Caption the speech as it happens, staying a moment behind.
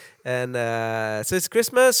And so it's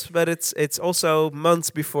Christmas, but it's also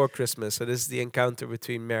months before Christmas. So this is the encounter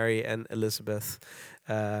between Mary and Elizabeth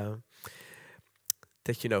uh,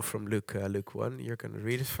 that you know from Luke 1. You're going to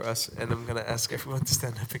read it for us, and I'm going to ask everyone to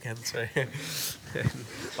stand up again. Sorry.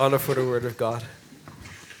 Honor for the word of God.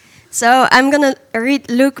 So I'm going to read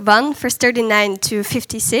Luke 1, verse 39 to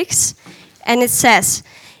 56. And it says,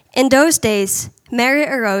 "In those days, Mary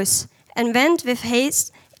arose and went with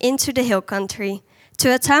haste into the hill country,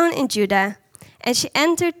 to a town in Judah. And she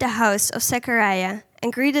entered the house of Zechariah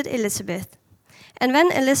and greeted Elizabeth. And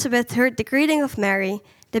when Elizabeth heard the greeting of Mary,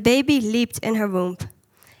 the baby leaped in her womb.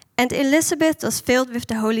 And Elizabeth was filled with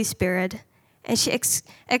the Holy Spirit. And she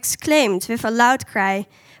exclaimed with a loud cry,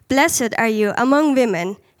 'Blessed are you among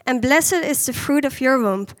women, and blessed is the fruit of your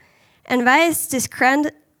womb. And why is this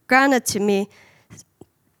granted to me,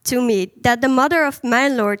 that the mother of my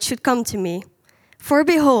Lord should come to me? For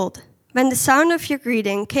behold, when the sound of your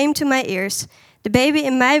greeting came to my ears, the baby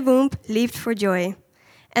in my womb leaped for joy.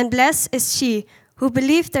 And blessed is she who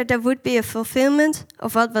believed that there would be a fulfillment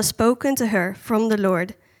of what was spoken to her from the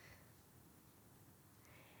Lord.'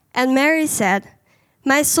 And Mary said,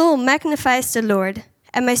 'My soul magnifies the Lord,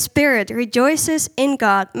 and my spirit rejoices in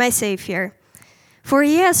God my Savior. For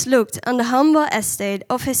he has looked on the humble estate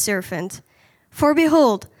of his servant. For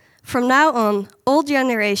behold, from now on all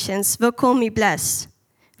generations will call me blessed.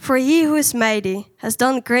 For he who is mighty has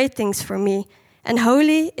done great things for me, and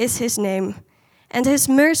holy is his name. And his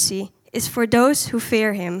mercy is for those who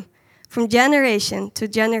fear him, from generation to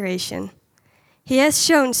generation. He has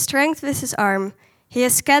shown strength with his arm. He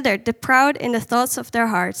has scattered the proud in the thoughts of their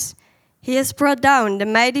hearts. He has brought down the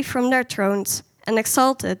mighty from their thrones and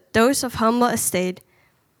exalted those of humble estate.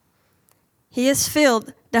 He has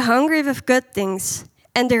filled the hungry with good things,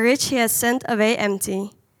 and the rich he has sent away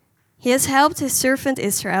empty. He has helped his servant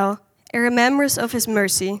Israel in remembrance of his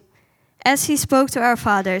mercy, as he spoke to our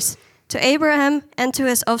fathers, to Abraham and to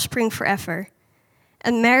his offspring forever.'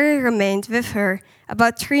 And Mary remained with her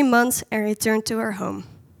about 3 months and returned to her home."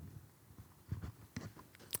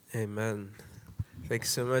 Amen. Thank you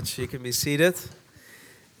so much. You can be seated.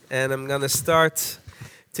 And I'm going to start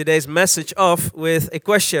today's message off with a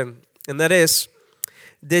question. And that is,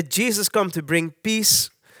 did Jesus come to bring peace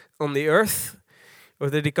on the earth, or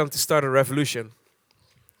did he come to start a revolution?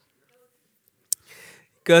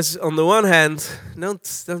 Because on the one hand,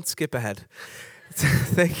 don't skip ahead.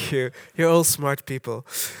 Thank you. You're all smart people.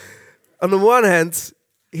 On the one hand,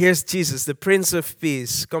 here's Jesus, the Prince of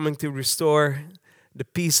Peace, coming to restore the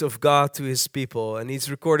peace of God to his people. And he's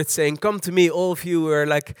recorded saying, "Come to me, all of you who are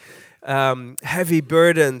like heavy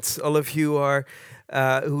burdened, all of you are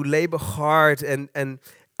who labor hard, and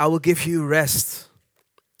I will give you rest."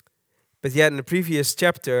 But yet in the previous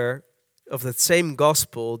chapter of that same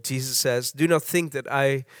gospel, Jesus says, "Do not think that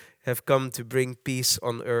I have come to bring peace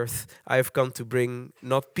on earth. I have come to bring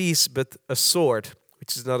not peace, but a sword,"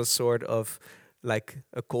 which is not a sword of like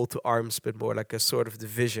a call to arms, but more like a sword of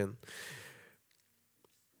division.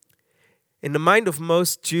 In the mind of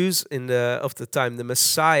most Jews of the time, the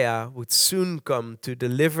Messiah would soon come to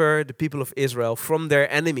deliver the people of Israel from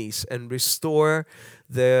their enemies and restore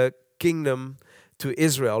the kingdom to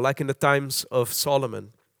Israel, like in the times of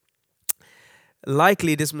Solomon.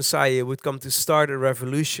 Likely, this Messiah would come to start a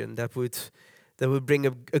revolution that would bring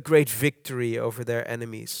a great victory over their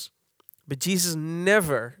enemies. But Jesus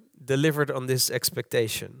never delivered on this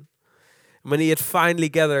expectation. When he had finally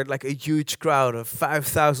gathered like a huge crowd of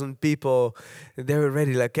 5,000 people, they were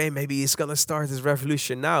ready, like, hey, maybe he's going to start his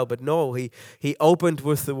revolution now. But no, he opened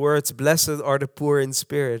with the words, "Blessed are the poor in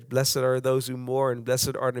spirit, blessed are those who mourn,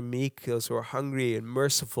 blessed are the meek, those who are hungry and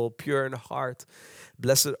merciful, pure in heart,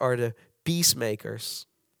 blessed are the peacemakers."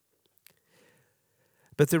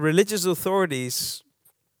 But the religious authorities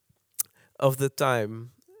of the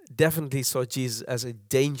time definitely saw Jesus as a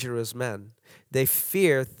dangerous man. They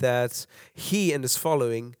feared that he and his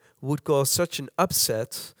following would cause such an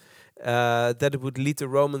upset that it would lead the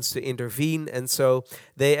Romans to intervene. And so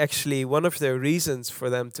they actually, one of their reasons for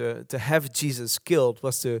them to have Jesus killed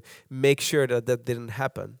was to make sure that that didn't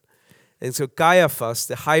happen. And so Caiaphas,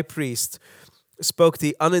 the high priest, spoke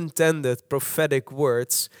the unintended prophetic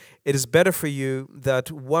words, "It is better for you that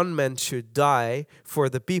one man should die for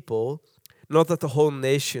the people, not that the whole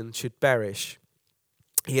nation should perish."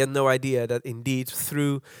 He had no idea that indeed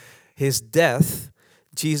through his death,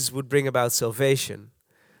 Jesus would bring about salvation.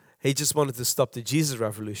 He just wanted to stop the Jesus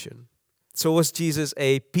revolution. So was Jesus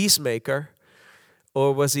a peacemaker,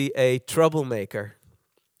 or was he a troublemaker?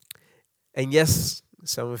 And yes,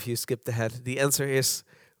 some of you skipped ahead. The answer is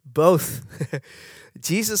Both.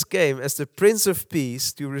 Jesus came as the Prince of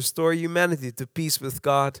Peace to restore humanity to peace with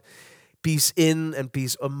God, peace in and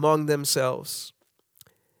peace among themselves.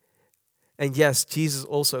 And yes, Jesus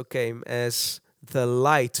also came as the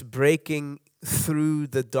light breaking through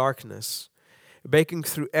the darkness, breaking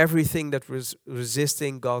through everything that was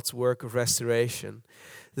resisting God's work of restoration.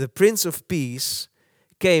 The Prince of Peace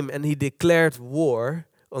came and he declared war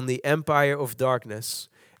on the empire of darkness,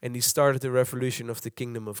 and he started the revolution of the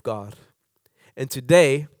kingdom of God. And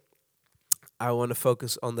today, I want to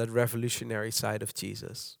focus on that revolutionary side of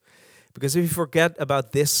Jesus. Because if you forget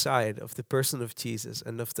about this side of the person of Jesus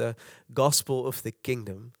and of the gospel of the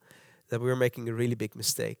kingdom, then we're making a really big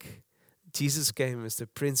mistake. Jesus came as the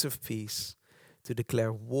Prince of Peace to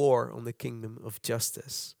declare war on the kingdom of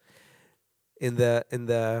justice. In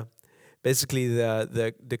the basically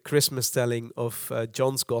the Christmas telling of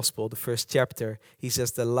John's Gospel, the first chapter, he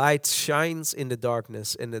says, "The light shines in the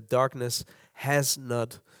darkness, and the darkness has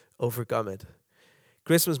not overcome it."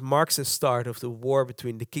 Christmas marks the start of the war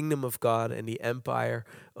between the kingdom of God and the empire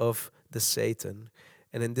of the Satan.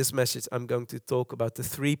 And in this message, I'm going to talk about the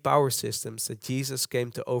three power systems that Jesus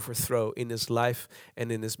came to overthrow in his life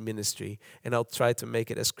and in his ministry. And I'll try to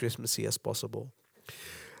make it as Christmassy as possible.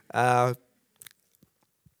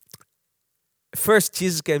 First,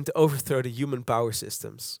 Jesus came to overthrow the human power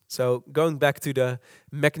systems. So going back to the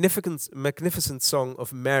magnificent song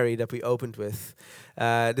of Mary that we opened with.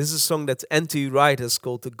 This is a song that N.T. Wright has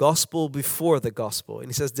called the gospel before the gospel. And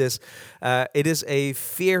he says this, it is a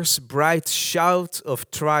fierce, bright shout of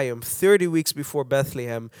triumph 30 weeks before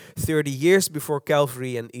Bethlehem, 30 years before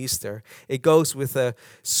Calvary and Easter. It goes with a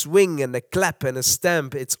swing and a clap and a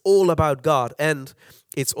stamp. It's all about God, and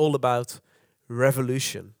it's all about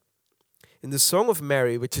revolution. In the Song of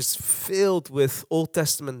Mary, which is filled with Old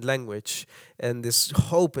Testament language and this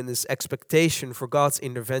hope and this expectation for God's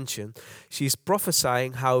intervention, she's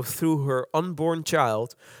prophesying how through her unborn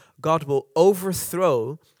child, God will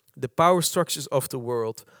overthrow the power structures of the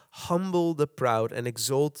world, humble the proud and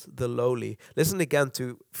exalt the lowly. Listen again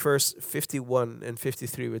to verse 51 and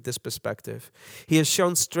 53 with this perspective. He has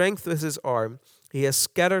shown strength with his arm. He has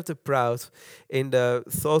scattered the proud in the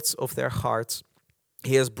thoughts of their hearts.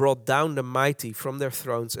 He has brought down the mighty from their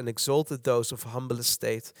thrones and exalted those of humble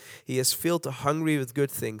estate. He has filled the hungry with good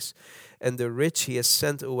things, and the rich he has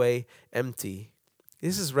sent away empty.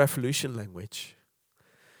 This is revolution language.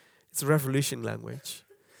 It's revolution language.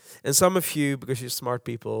 And some of you, because you're smart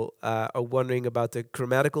people, are wondering about the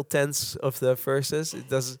grammatical tense of the verses.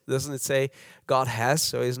 Doesn't it say God has?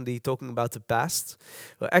 So isn't he talking about the past?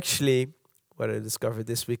 Well, actually, what I discovered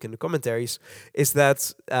this week in the commentaries is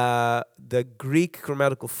that the Greek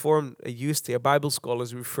grammatical form used here, Bible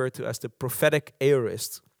scholars refer to as the prophetic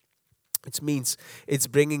aorist, which means it's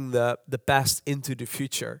bringing the past into the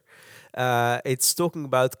future. It's talking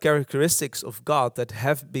about characteristics of God that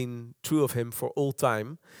have been true of him for all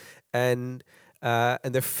time, and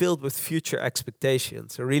they're filled with future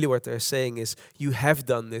expectations. So really what they're saying is, you have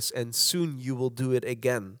done this and soon you will do it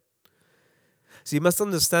again. So you must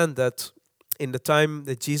understand that in the time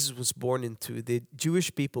that Jesus was born into, the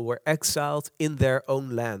Jewish people were exiled in their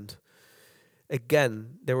own land.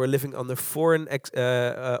 Again, they were living under foreign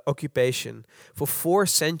occupation for 4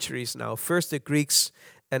 centuries now. First the Greeks,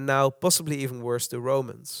 and now possibly even worse, the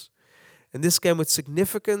Romans. And this came with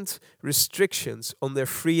significant restrictions on their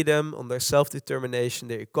freedom, on their self-determination,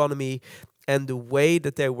 their economy, and the way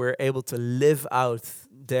that they were able to live out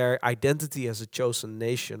their identity as a chosen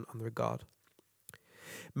nation under God.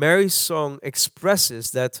 Mary's song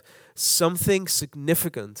expresses that something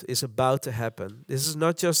significant is about to happen. This is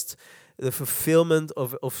not just the fulfillment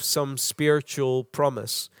of some spiritual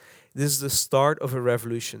promise. This is the start of a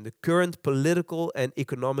revolution. The current political and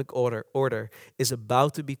economic order is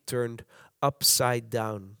about to be turned upside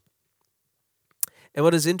down. And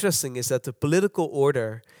what is interesting is that the political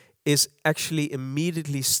order is actually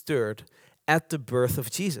immediately stirred at the birth of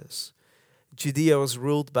Jesus. Judea was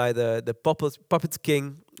ruled by the puppet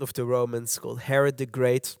king of the Romans called Herod the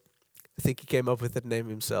Great. I think he came up with that name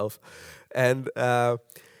himself. And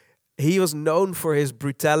he was known for his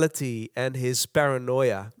brutality and his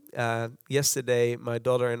paranoia. Yesterday, my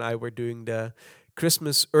daughter and I were doing the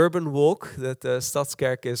Christmas urban walk that the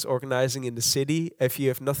Stadskerk is organizing in the city. If you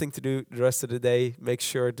have nothing to do the rest of the day, make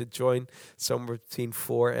sure to join somewhere between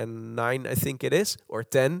 4 and 9, I think it is, or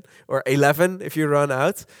 10, or 11 if you run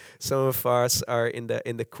out. Some of us are in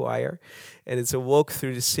the choir. And it's a walk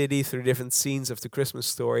through the city, through different scenes of the Christmas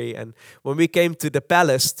story. And when we came to the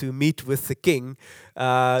palace to meet with the king,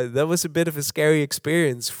 that was a bit of a scary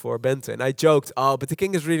experience for Bente. And I joked, but the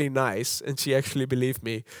king is really nice. And she actually believed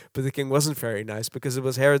me. But the king wasn't very nice. because it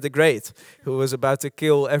was Herod the Great who was about to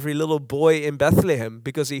kill every little boy in Bethlehem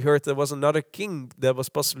because he heard there was another king that was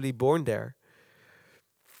possibly born there.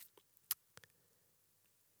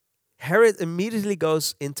 Herod immediately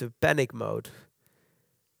goes into panic mode,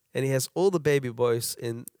 and he has all the baby boys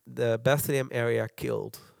in the Bethlehem area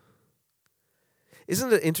killed.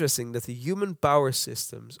 Isn't it interesting that the human power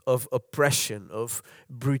systems of oppression, of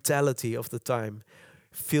brutality of the time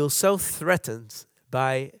feel so threatened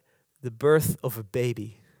by the birth of a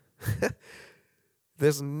baby?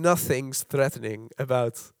 There's nothing threatening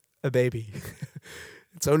about a baby.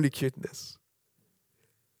 It's only cuteness.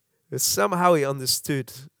 But somehow he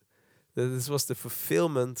understood that this was the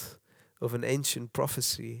fulfillment of an ancient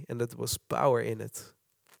prophecy and that there was power in it.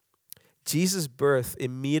 Jesus' birth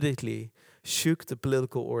immediately shook the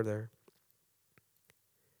political order.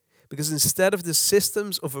 Because instead of the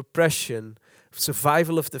systems of oppression, of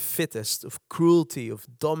survival of the fittest, of cruelty, of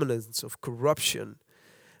dominance, of corruption,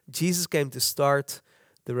 Jesus came to start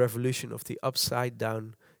the revolution of the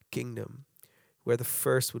upside-down kingdom, where the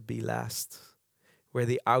first would be last, where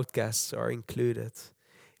the outcasts are included,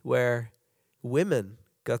 where women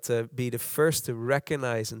got to be the first to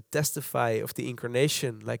recognize and testify of the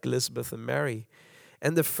Incarnation, like Elizabeth and Mary,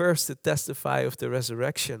 and the first to testify of the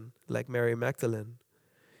resurrection, like Mary Magdalene,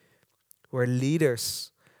 where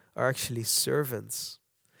leaders are actually servants.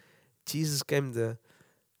 Jesus came to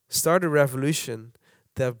start a revolution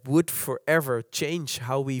that would forever change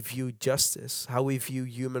how we view justice, how we view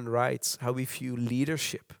human rights, how we view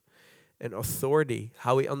leadership and authority,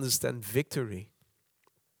 how we understand victory.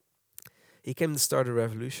 He came to start a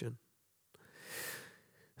revolution.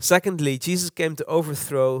 Secondly, Jesus came to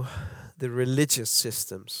overthrow the religious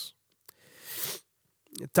systems.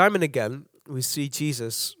 Time and again, we see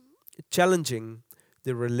Jesus challenging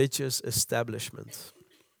the religious establishment.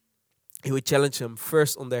 He would challenge them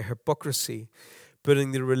first on their hypocrisy,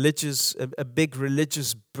 putting the a big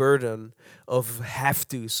religious burden of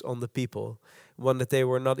have-tos on the people, one that they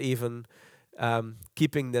were not even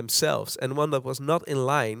keeping themselves, and one that was not in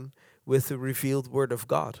line with the revealed word of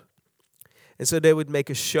God. And so they would make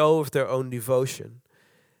a show of their own devotion,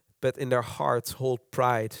 but in their hearts hold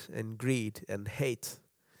pride and greed and hate.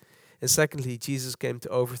 And secondly, Jesus came to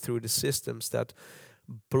overthrow the systems that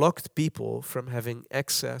blocked people from having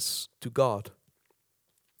access to God.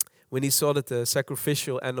 When he saw that the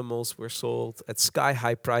sacrificial animals were sold at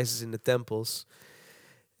sky-high prices in the temples,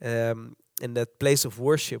 and that place of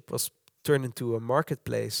worship was turned into a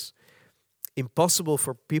marketplace, impossible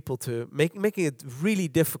for people to making it really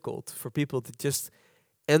difficult for people to just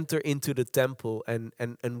enter into the temple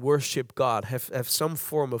and worship God, have some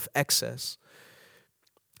form of access.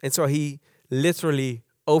 And so he literally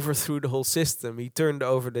overthrew the whole system. He turned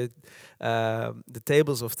over the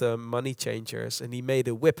tables of the money changers, and he made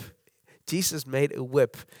a whip. Jesus made a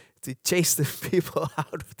whip to chase the people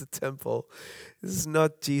out of the temple. This is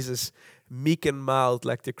not Jesus meek and mild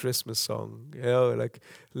like the Christmas song, like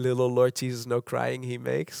little Lord Jesus, no crying he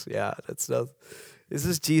makes. Yeah, that's not. This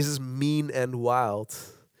is Jesus mean and wild,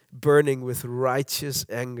 burning with righteous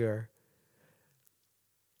anger.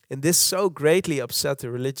 And this so greatly upset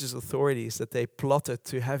the religious authorities that they plotted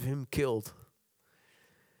to have him killed.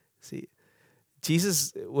 See,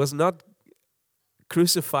 Jesus was not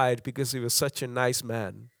crucified because he was such a nice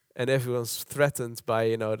man, and everyone's threatened by,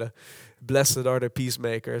 the blessed are the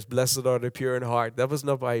peacemakers, blessed are the pure in heart. That was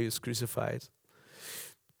not why he was crucified.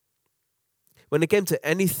 When it came to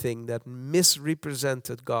anything that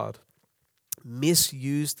misrepresented God,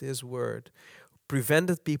 misused his word,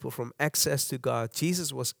 prevented people from access to God,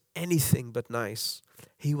 Jesus was anything but nice.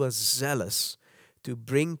 He was zealous to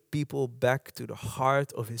bring people back to the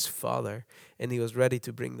heart of his Father, and he was ready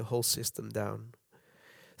to bring the whole system down.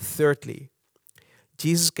 Thirdly,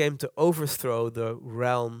 Jesus came to overthrow the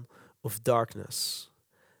realm of darkness.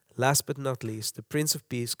 Last but not least, the Prince of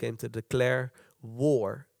Peace came to declare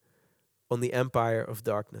war on the empire of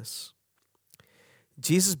darkness.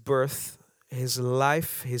 Jesus' birth, his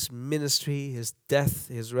life, his ministry, his death,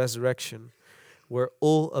 his resurrection were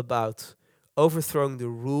all about overthrowing the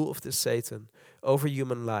rule of the Satan over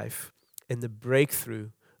human life and the breakthrough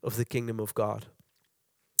of the kingdom of God.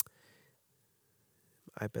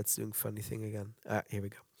 iPad's doing funny thing again. Here we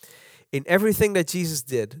go. In everything that Jesus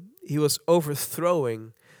did, he was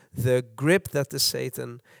overthrowing the grip that the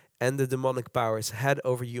Satan and the demonic powers had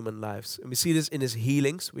over human lives. And we see this in his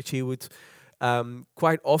healings, which he would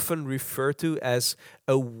quite often refer to as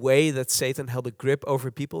a way that Satan held a grip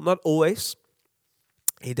over people. Not always.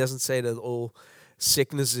 He doesn't say that all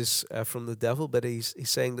sickness is from the devil, but he's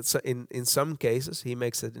saying that in some cases he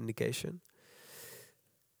makes that indication.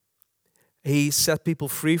 He set people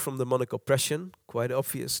free from demonic oppression quite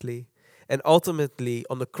obviously. And ultimately,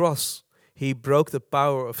 on the cross, he broke the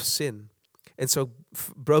power of sin. And so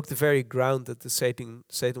broke the very ground that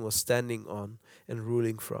Satan was standing on and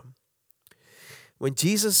ruling from. When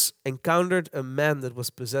Jesus encountered a man that was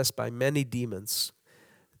possessed by many demons,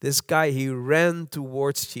 this guy, he ran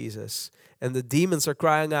towards Jesus. And the demons are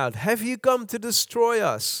crying out, "Have you come to destroy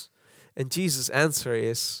us?" And Jesus' answer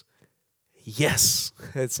is, "Yes,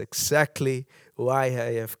 that's exactly why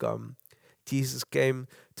I have come." Jesus came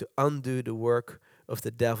to undo the work of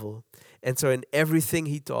the devil. And so in everything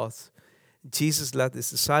he taught, Jesus let his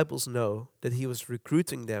disciples know that he was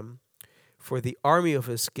recruiting them for the army of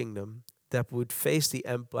his kingdom that would face the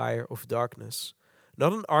empire of darkness.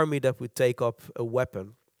 Not an army that would take up a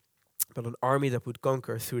weapon, but an army that would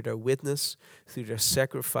conquer through their witness, through their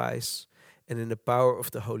sacrifice, and in the power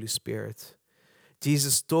of the Holy Spirit.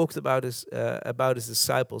 Jesus talked about his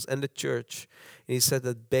disciples and the church, and he said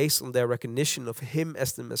that based on their recognition of him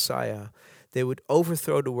as the Messiah, they would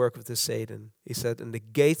overthrow the work of the Satan. He said, "And the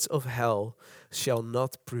gates of hell shall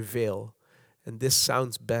not prevail." And this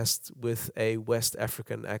sounds best with a West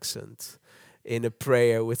African accent in a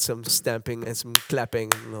prayer with some stamping and some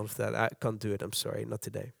clapping and all of that. I can't do it, I'm sorry, not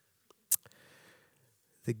today.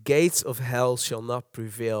 The gates of hell shall not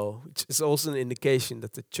prevail, which is also an indication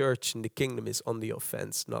that the church and the kingdom is on the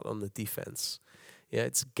offense, not on the defense. Yeah,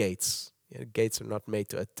 it's gates. Yeah, gates are not made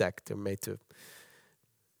to attack, they're made to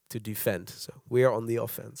defend. So we are on the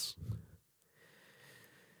offense.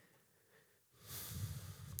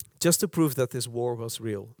 Just to prove that this war was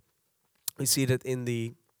real, we see that in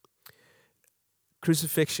the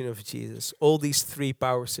crucifixion of Jesus, all these three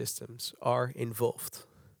power systems are involved.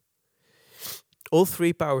 All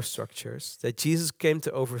three power structures that Jesus came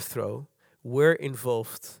to overthrow were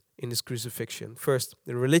involved in his crucifixion. First,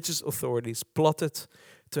 the religious authorities plotted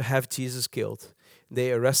to have Jesus killed.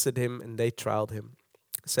 They arrested him and they trialed him.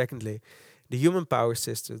 Secondly, the human power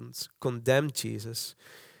systems condemned Jesus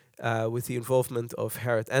with the involvement of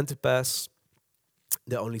Herod Antipas,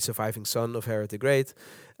 the only surviving son of Herod the Great,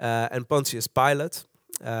 and Pontius Pilate.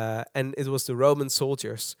 And it was the Roman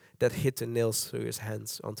soldiers that hit the nails through his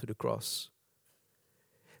hands onto the cross.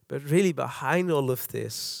 But really behind all of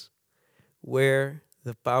this were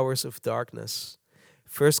the powers of darkness.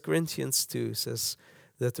 1 Corinthians 2 says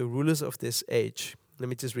that the rulers of this age, let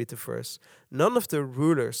me just read the verse. None of the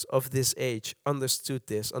rulers of this age understood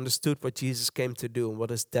what Jesus came to do and what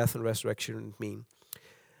his death and resurrection would mean.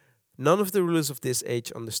 None of the rulers of this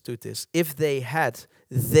age understood this. If they had,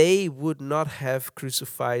 they would not have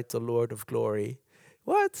crucified the Lord of glory.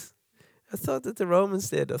 What? I thought that the Romans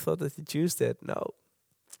did. I thought that the Jews did. No.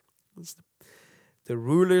 It's the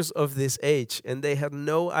rulers of this age. And they had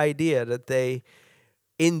no idea that they,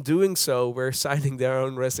 in doing so, were signing their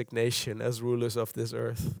own resignation as rulers of this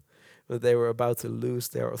earth. That they were about to lose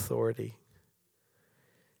their authority.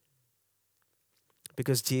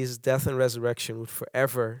 Because Jesus' death and resurrection would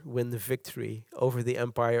forever win the victory over the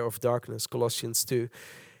empire of darkness. Colossians 2.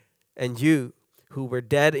 And you, who were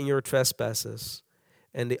dead in your trespasses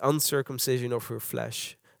and the uncircumcision of your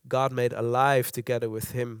flesh, God made alive together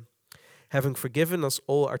with him, having forgiven us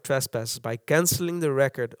all our trespasses by canceling the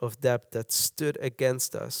record of debt that stood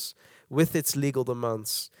against us with its legal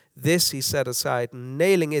demands. This he set aside,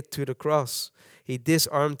 nailing it to the cross. He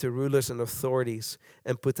disarmed the rulers and authorities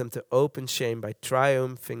and put them to open shame by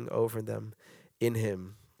triumphing over them in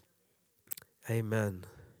him. Amen.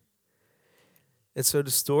 And so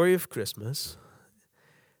the story of Christmas,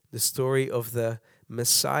 the story of the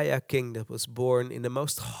Messiah King that was born in the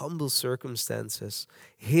most humble circumstances,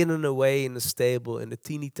 hidden away in a stable in the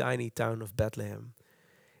teeny tiny town of Bethlehem,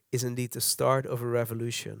 is indeed the start of a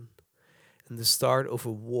revolution and the start of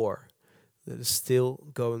a war that is still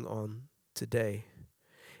going on today.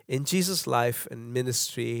 In Jesus' life and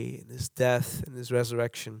ministry, in his death and his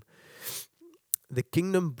resurrection, the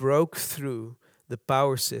kingdom broke through the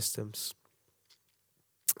power systems.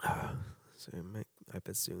 Sorry, my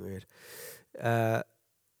iPad's doing weird.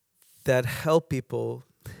 That help people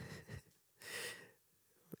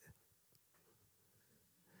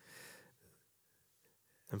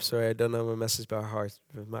I'm sorry, I don't know my message by heart,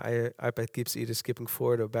 but my iPad keeps either skipping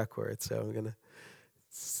forward or backward, so I'm going to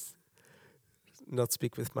not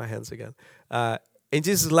speak with my hands again. In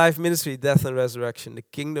Jesus' life, ministry, death, and resurrection, the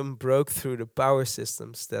kingdom broke through the power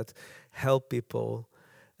systems that help people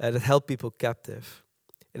captive,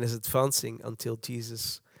 and is advancing until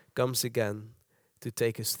Jesus comes again to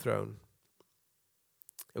take his throne.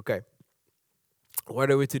 Okay, what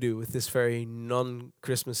are we to do with this very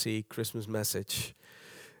non-Christmassy Christmas message?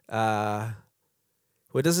 What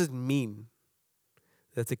does it mean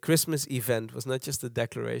that the Christmas event was not just a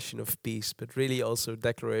declaration of peace, but really also a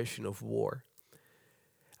declaration of war.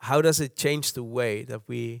 How does it change the way that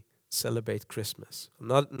we celebrate Christmas?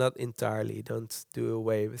 Not entirely. Don't do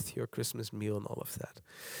away with your Christmas meal and all of that.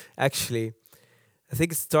 Actually, I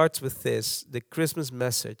think it starts with this. The Christmas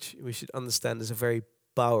message, we should understand, is a very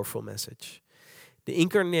powerful message. The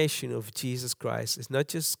incarnation of Jesus Christ is not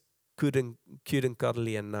just cute and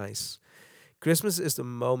cuddly and nice. Christmas is the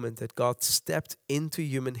moment that God stepped into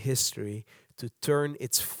human history to turn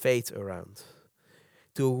its fate around.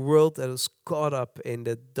 To a world that was caught up in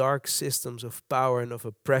the dark systems of power and of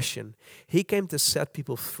oppression, He came to set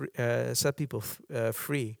people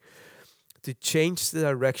free, to change the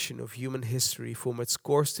direction of human history from its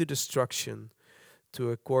course to destruction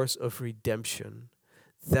to a course of redemption.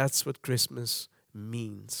 That's what Christmas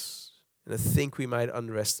means. And I think we might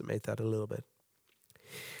underestimate that a little bit.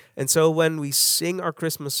 And so when we sing our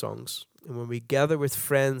Christmas songs, and when we gather with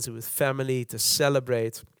friends and with family to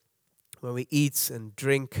celebrate, when we eat and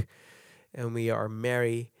drink and we are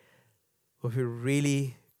merry, what we're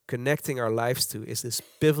really connecting our lives to is this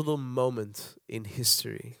pivotal moment in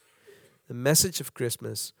history. The message of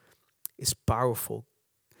Christmas is powerful.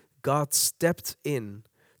 God stepped in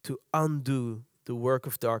to undo the work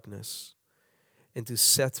of darkness and to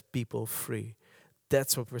set people free.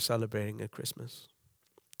 That's what we're celebrating at Christmas.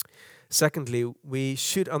 Secondly, we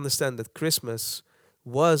should understand that Christmas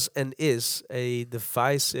was and is a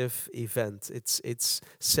divisive event. It's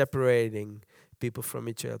separating people from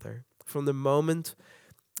each other. From the moment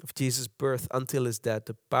of Jesus' birth until his death,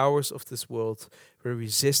 the powers of this world were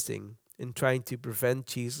resisting and trying to prevent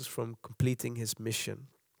Jesus from completing his mission.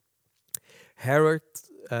 Herod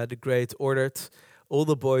the Great ordered all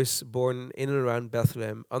the boys born in and around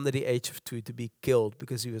Bethlehem under the age of 2 to be killed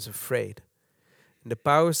because he was afraid. And the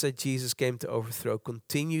powers that Jesus came to overthrow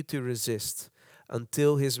continue to resist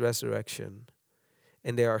until his resurrection.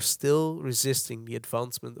 And they are still resisting the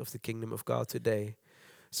advancement of the kingdom of God today.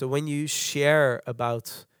 So when you share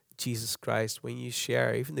about Jesus Christ, when you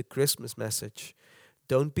share even the Christmas message,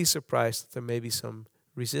 don't be surprised that there may be some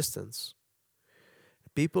resistance.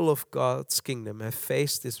 People of God's kingdom have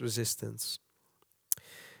faced this resistance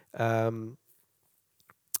from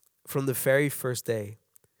the very first day.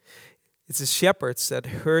 It's the shepherds that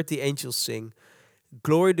heard the angels sing,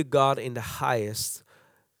 "Glory to God in the highest,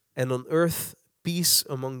 and on earth peace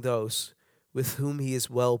among those with whom he is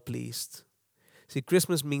well pleased." See,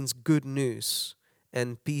 Christmas means good news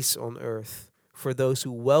and peace on earth for those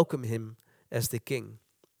who welcome him as the king.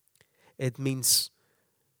 It means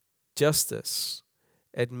justice.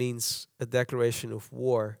 It means a declaration of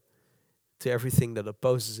war to everything that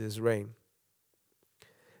opposes his reign.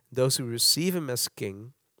 Those who receive him as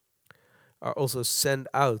king are also sent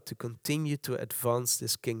out to continue to advance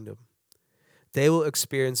this kingdom. They will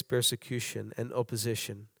experience persecution and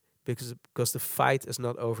opposition because the fight is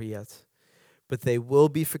not over yet. But they will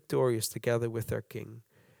be victorious together with their king,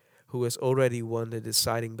 who has already won the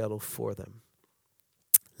deciding battle for them.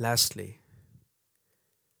 Lastly,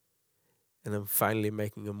 and I'm finally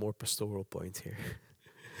making a more pastoral point here.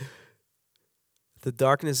 The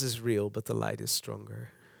darkness is real, but the light is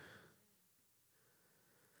stronger.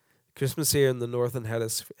 Christmas here in the northern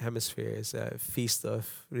hemisphere is a feast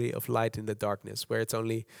of light in the darkness, where it's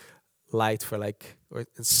only light for or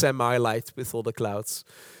semi-light with all the clouds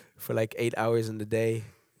for 8 hours in the day.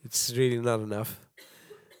 It's really not enough.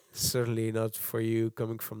 Certainly not for you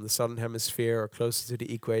coming from the southern hemisphere or closer to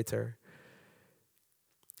the equator.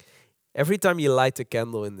 Every time you light a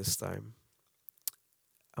candle in this time,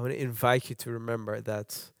 I want to invite you to remember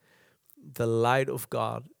that the light of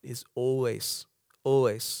God is always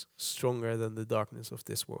stronger than the darkness of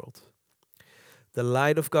this world. The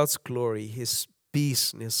light of God's glory, his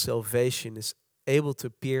peace and his salvation is able to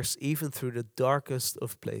pierce even through the darkest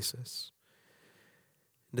of places.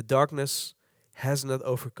 The darkness has not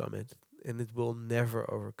overcome it, and it will never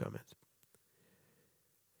overcome it.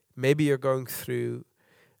 Maybe you're going through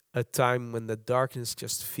a time when the darkness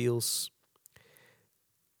just feels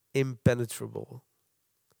impenetrable,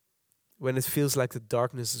 when it feels like the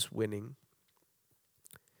darkness is winning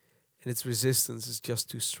and its resistance is just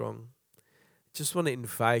too strong. I just want to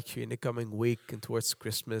invite you in the coming week and towards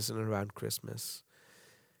Christmas and around Christmas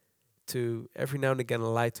to every now and again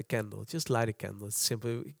light a candle. Just light a candle. It's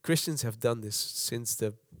simple. Christians have done this since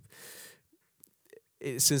the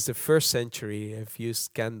first century. Have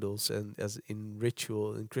used candles and as in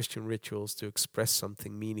Christian rituals to express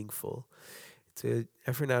something meaningful. To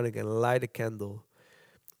every now and again light a candle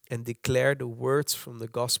and declare the words from the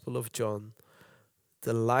Gospel of John.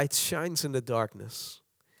 The light shines in the darkness,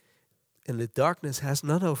 and the darkness has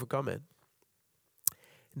not overcome it.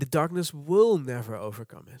 The darkness will never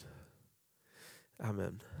overcome it.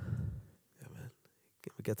 Amen. Amen.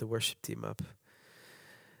 Can we get the worship team up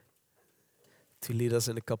to lead us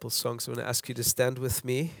in a couple songs? I want to ask you to stand with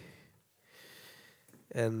me,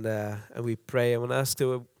 and we pray. I want to ask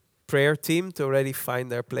the prayer team to already find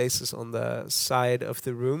their places on the side of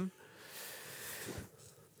the room.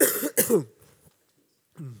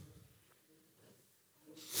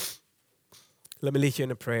 Let me lead you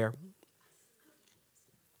in a prayer.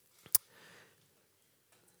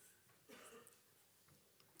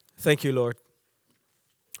 Thank you, Lord,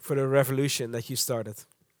 for the revolution that you started.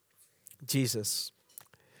 Jesus,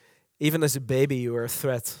 even as a baby, you were a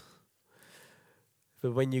threat.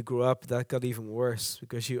 But when you grew up, that got even worse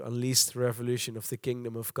because you unleashed the revolution of the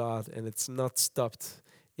kingdom of God, and it's not stopped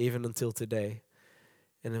even until today.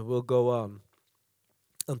 And it will go on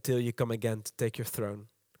until you come again to take your throne.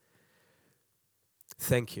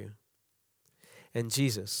 Thank you. And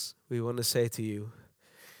Jesus, we want to say to you,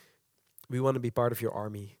 we want to be part of your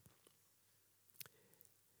army.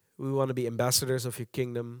 We want to be ambassadors of your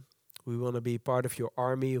kingdom. We want to be part of your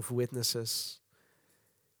army of witnesses.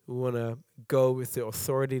 We want to go with the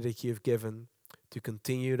authority that you've given to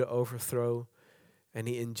continue to overthrow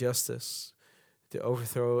any injustice, to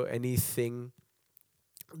overthrow anything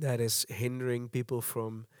that is hindering people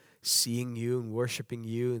from seeing you and worshiping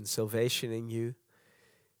you and salvation in you.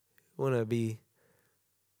 We want to be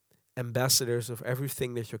ambassadors of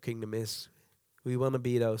everything that your kingdom is. We want to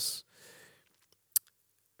be those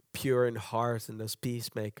pure in heart and those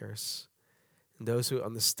peacemakers and those who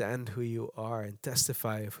understand who you are and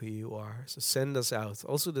testify of who you are. So send us out.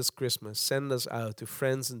 Also this Christmas, send us out to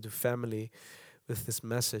friends and to family with this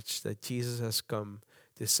message that Jesus has come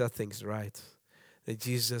to set things right. That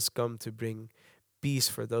Jesus has come to bring peace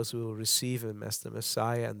for those who will receive him as the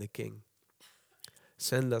Messiah and the King.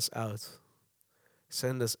 Send us out.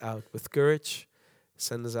 Send us out with courage.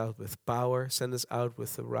 Send us out with power. Send us out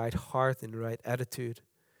with the right heart and the right attitude.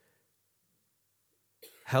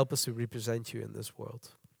 Help us to represent you in this world.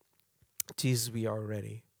 Jesus, we are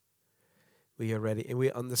ready. We are ready. And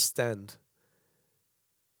we understand.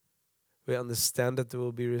 We understand that there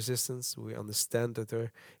will be resistance. We understand that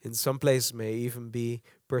there, in some places, may even be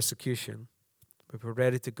persecution. But we're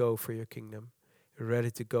ready to go for your kingdom. We're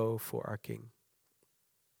ready to go for our King.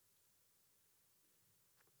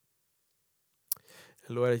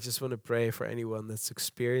 And Lord, I just want to pray for anyone that's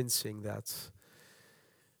experiencing that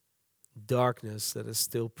darkness that is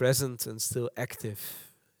still present and still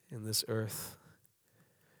active in this earth.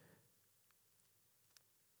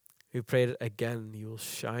 We pray that again you will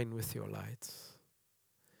shine with your light.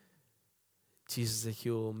 Jesus, that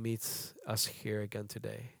you will meet us here again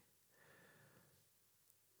today.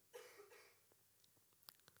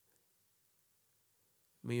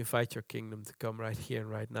 We invite your kingdom to come right here and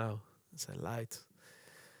right now as a light.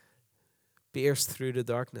 Pierce through the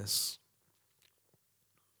darkness.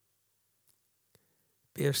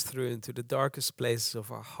 Pierce through into the darkest places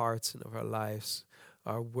of our hearts and of our lives.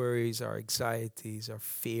 Our worries, our anxieties, our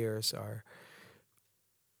fears, our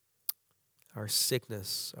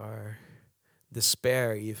sickness, our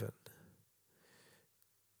despair even.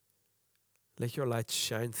 Let your light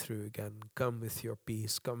shine through again. Come with your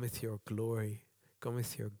peace. Come with your glory. Come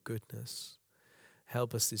with your goodness.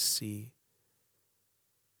 Help us to see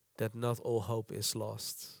that not all hope is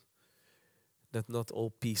lost. That not all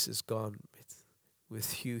peace is gone.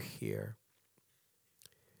 With you here,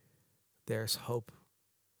 there's hope.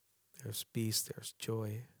 There's peace. There's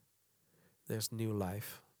joy. There's new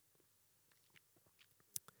life.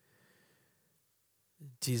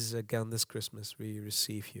 Jesus, again this Christmas, we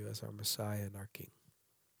receive you as our Messiah and our King.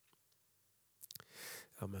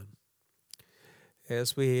 Amen.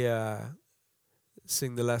 As we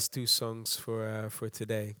sing the last two songs for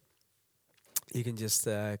today, you can just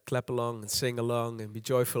clap along and sing along and be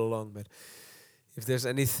joyful along. But if there's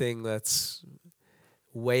anything that's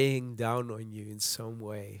weighing down on you in some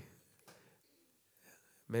way,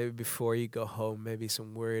 maybe before you go home, maybe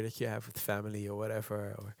some worry that you have with family or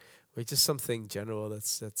whatever, or just something general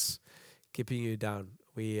that's keeping you down.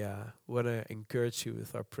 We want to encourage you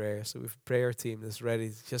with our prayers. So we have a prayer team that's ready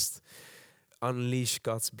to just unleash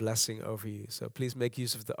God's blessing over you. So please make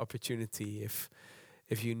use of the opportunity if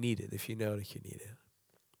you need it, if you know that you need it.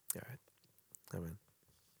 All right. Amen.